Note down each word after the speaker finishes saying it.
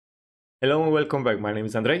Hello and welcome back. My name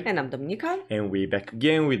is Andrei. And I'm Dominika. And we're back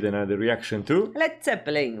again with another reaction to Led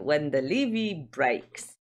Zeppelin, When the Levee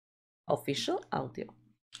Breaks. Official audio.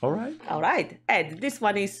 Alright. Ed, this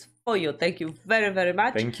one is for you. Thank you very, very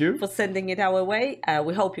much. Thank you for sending it our way.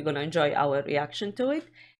 We hope you're going to enjoy our reaction to it.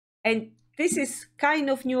 And this is kind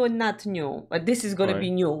of new and not new. But this is going to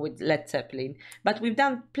be new with Led Zeppelin. But we've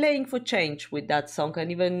done Playing for Change with that song.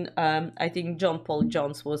 And even I think John Paul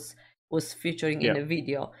Jones was featuring in a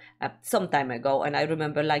video some time ago, and I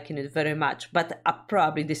remember liking it very much. But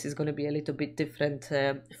probably this is going to be a little bit different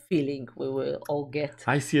feeling we will all get.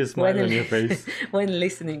 I see a smile on your face when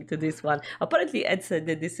listening to this one. Apparently Ed said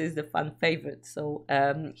that this is the fan favorite, so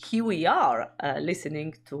here we are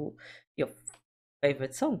listening to your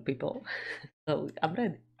favorite song, people. So I'm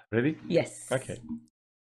ready. Ready? Yes. Okay.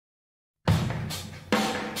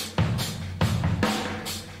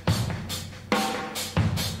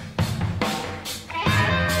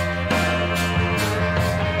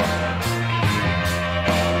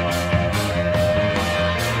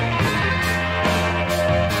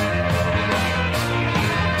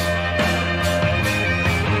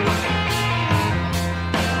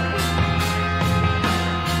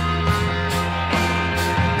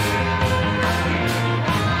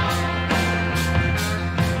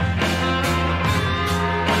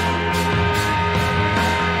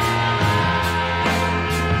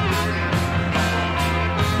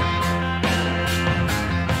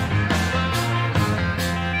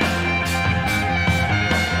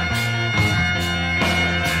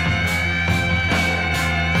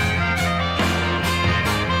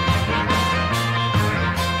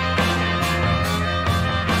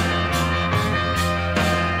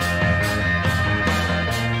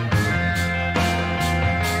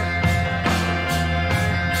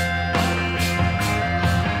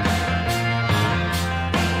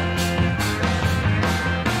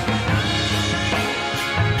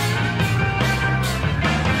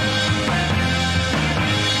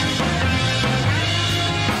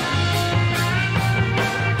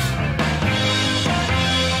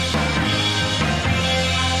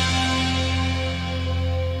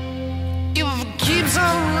 Keeps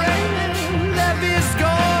on raining, Levee's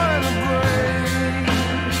gonna break.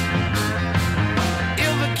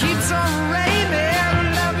 If it keeps on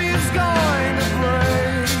raining, Levee's going to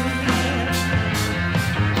break.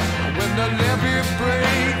 When the levee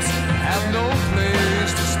breaks, have no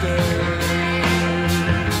place to stay.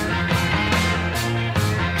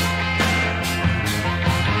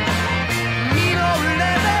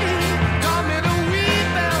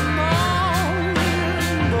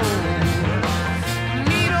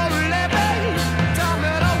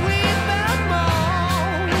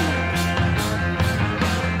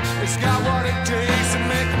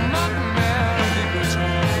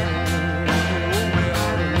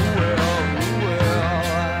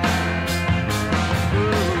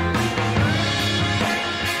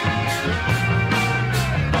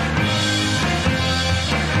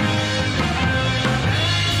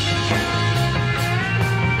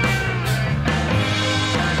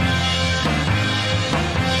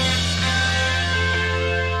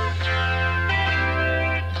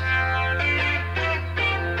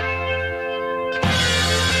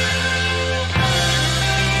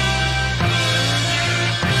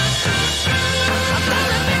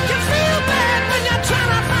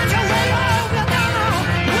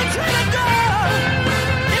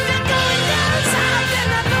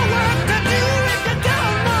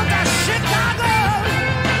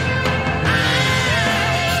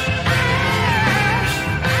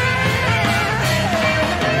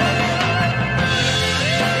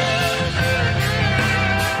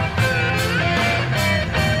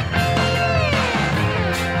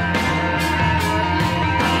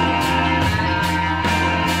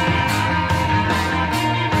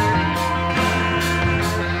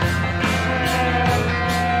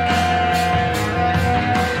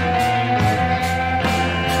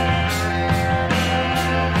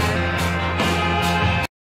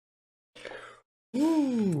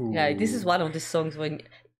 Yeah, this is one of the songs when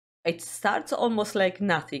it starts almost like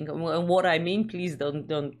nothing. And what I mean, please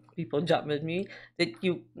don't people jump at me, that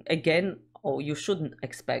you again, or you shouldn't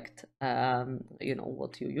expect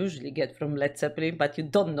what you usually get from Led Zeppelin, but you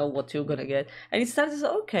don't know what you're gonna get. And it starts as,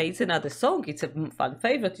 okay, it's another song, it's a fan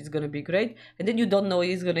favorite, it's gonna be great, and then you don't know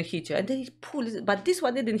it's gonna hit you, and then it pulls. But this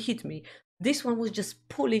one didn't hit me. This one was just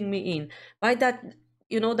pulling me in by that.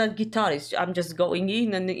 That guitarist, I'm just going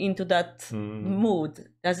in and into that mood,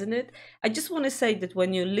 doesn't it? I just want to say that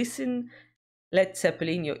when you listen Led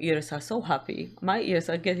Zeppelin, your ears are so happy. My ears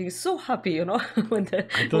are getting so happy, you know, when the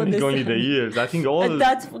I don't think only the ears. I think all. And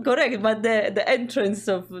that's correct, but the entrance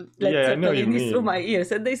of Led Yeah, I know what you Zeppelin is through mean. my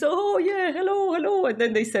ears, and they say, "Oh yeah, hello, hello," and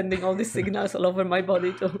then they sending all these signals all over my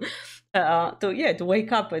body to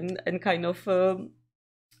wake up and kind of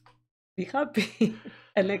be happy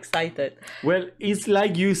and excited. Well, it's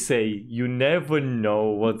like you say, you never know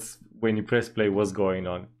when you press play what's going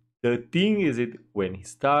on. The thing is, when he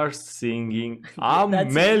starts singing, I'm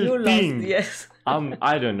That's melting. You lost, yes.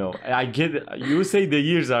 I don't know. I get it. You say the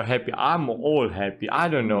ears are happy. I'm all happy. I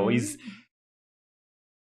don't know.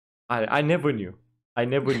 I never knew. I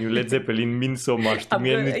never knew Led Zeppelin means so much to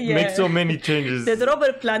me, and it makes so many changes. That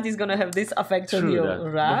Robert Plant is gonna have this effect on you,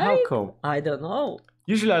 But right? how come? I don't know.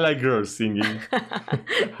 Usually I like girls singing,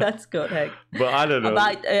 That's correct. but I don't know.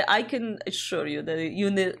 But I can assure you that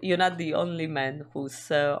you're not the only man who's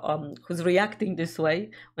reacting this way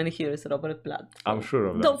when he hears Robert Plant. I'm sure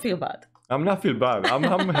of that. Don't feel bad. I'm not feel bad. I'm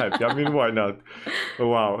happy. I mean, why not?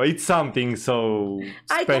 Wow, it's something so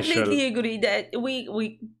I special. completely agree that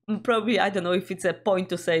we probably, I don't know if it's a point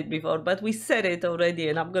to say it before, but we said it already,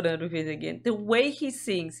 and I'm gonna repeat it again. The way he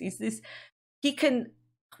sings is this.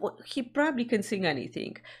 He probably can sing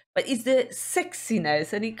anything, but it's the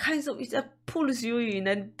sexiness, and it kind of pulls you in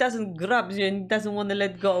and doesn't grab you and doesn't want to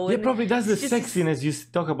let go. Yeah, and probably that's the it's just- sexiness you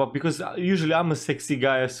talk about, because usually I'm a sexy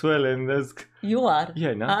guy as well, and that's You are.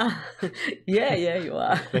 yeah, no. Yeah, you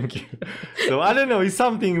are. Thank you. So I don't know. It's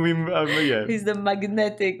something we yeah. He's the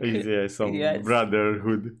magnetic. Yeah, some Yes.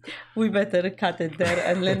 brotherhood. We better cut it there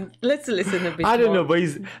and let's listen a bit. I don't more. know, but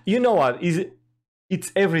you know what? It's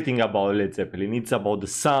everything about Led Zeppelin. It's about the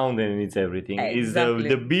sound, and it's everything. Exactly. It's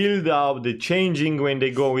the build up, the changing when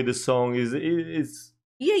they go with the song. It's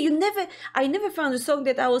Yeah, I never found a song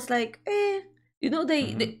that I was like, You know,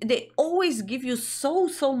 they always give you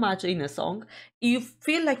so much in a song. You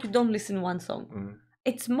feel like you don't listen one song.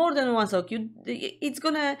 It's more than one song. It's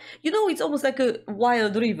gonna, it's almost like a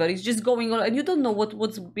wild river. It's just going on, and you don't know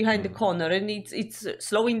what's behind the corner, and it's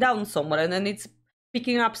slowing down somewhere, and then it's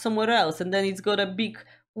picking up somewhere else, and then it's got a big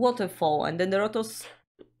waterfall, and then there are those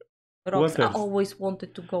rocks. I always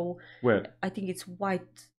wanted to go. Where? I think it's white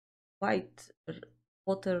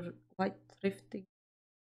rifting.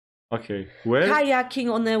 Okay, where?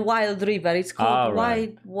 Kayaking on a wild river. It's called right.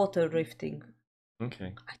 white water rifting.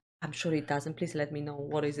 Okay. I'm sure it doesn't. Please let me know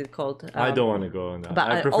what is it called. I don't want to go on that.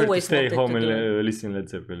 But I prefer to always stay wanted home to and do listen Led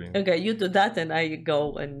Zeppelin. Okay, you do that, and I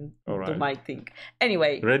go and All do right. my thing.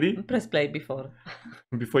 Anyway, Ready? Press play before.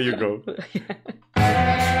 Before you go.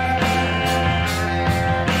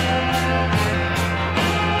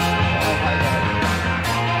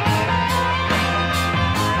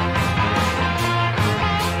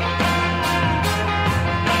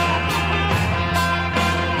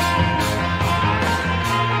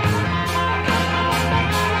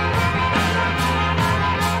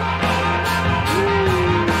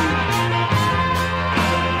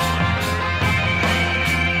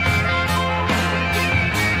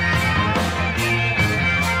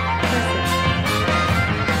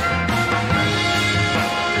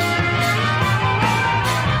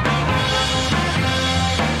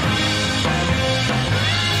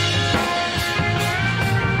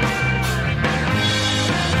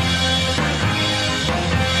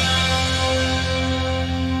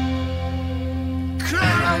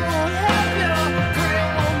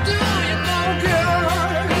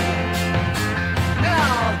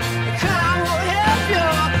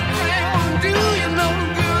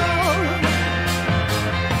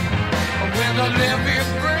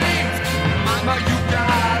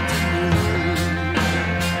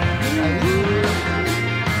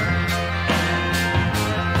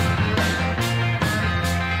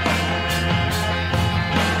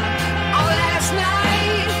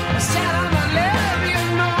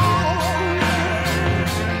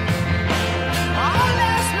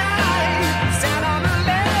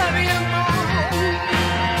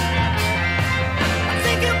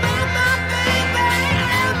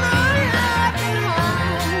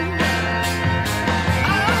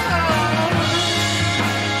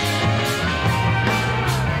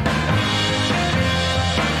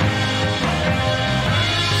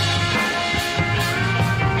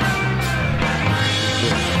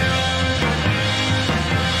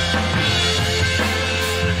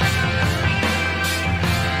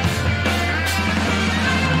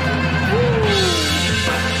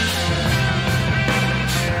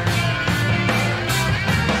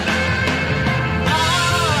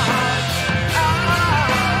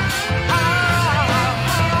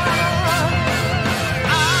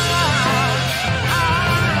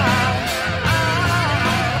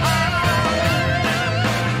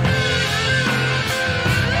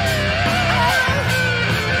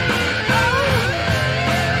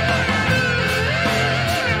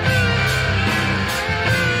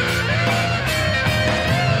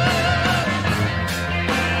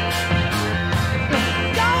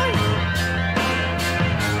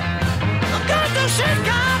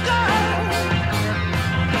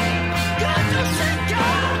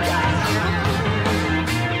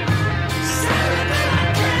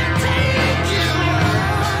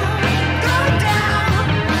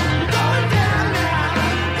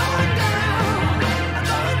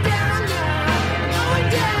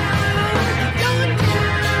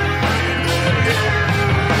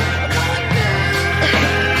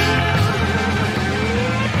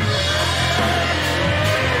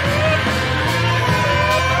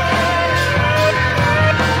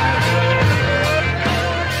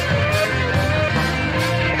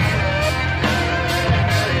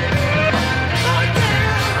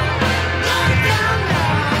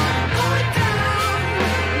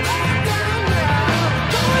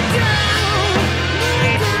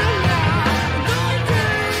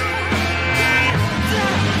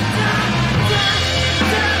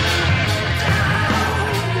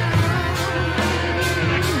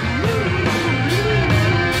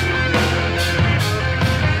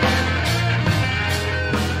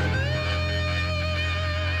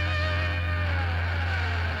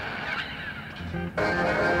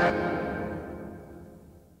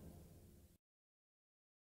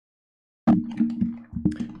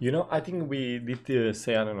 You know, I think we did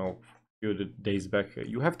say, I don't know, a few days back,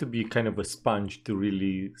 you have to be kind of a sponge to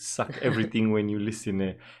really suck everything when you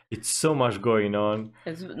listen. It's so much going on.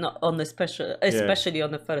 It's not on the special, especially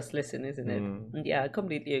on the first listen, isn't it? Yeah, I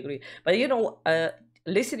completely agree. But you know,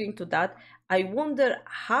 listening to that, I wonder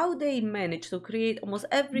how they manage to create almost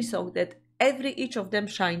every song that each of them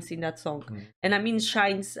shines in that song. And I mean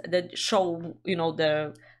shines that show, you know,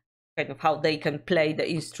 the kind of how they can play the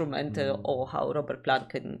instrument or how Robert Plant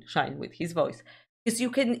can shine with his voice. Because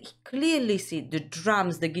you can clearly see the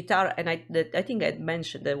drums, the guitar, and I think I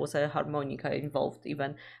mentioned there was a harmonica involved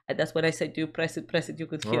even. And that's when I said to you, press it, you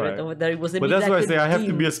could hear it over there. It was a but bit that's like why I a say I have to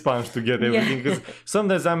ding. be a sponge to get everything, because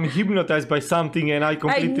sometimes I'm hypnotized by something and I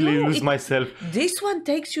completely lose myself. This one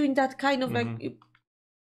takes you in that kind of like,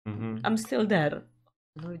 I'm still there.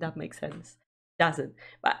 I don't know if that makes sense. Doesn't.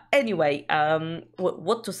 But anyway,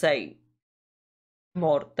 what to say?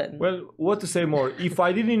 More than what to say more? If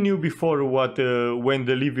I didn't knew before what when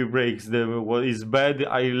the Levee Breaks what is bad,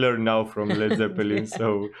 I learn now from Led Zeppelin.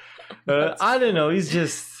 So I don't know. It's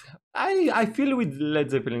just I feel with Led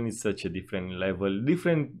Zeppelin it's such a different level,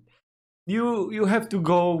 different. You have to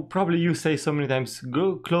go. Probably you say so many times.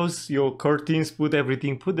 Go close your curtains, put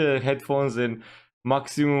everything, put the headphones and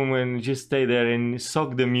maximum, and just stay there and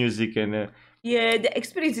soak the music and. Yeah, the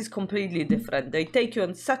experience is completely different. They take you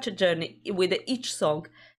on such a journey with each song,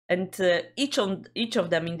 and each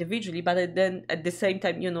of them individually, but then at the same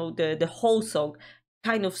time, you know, the whole song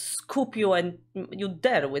kind of scoop you and you're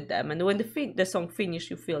there with them. And when the song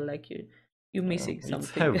finish, you feel like you're missing something.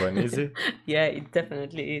 It's heaven, is it? Yeah, it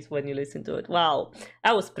definitely is when you listen to it. Wow,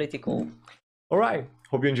 that was pretty cool. All right.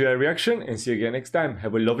 Hope you enjoyed our reaction and see you again next time.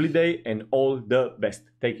 Have a lovely day and all the best.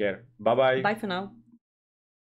 Take care. Bye bye. Bye for now.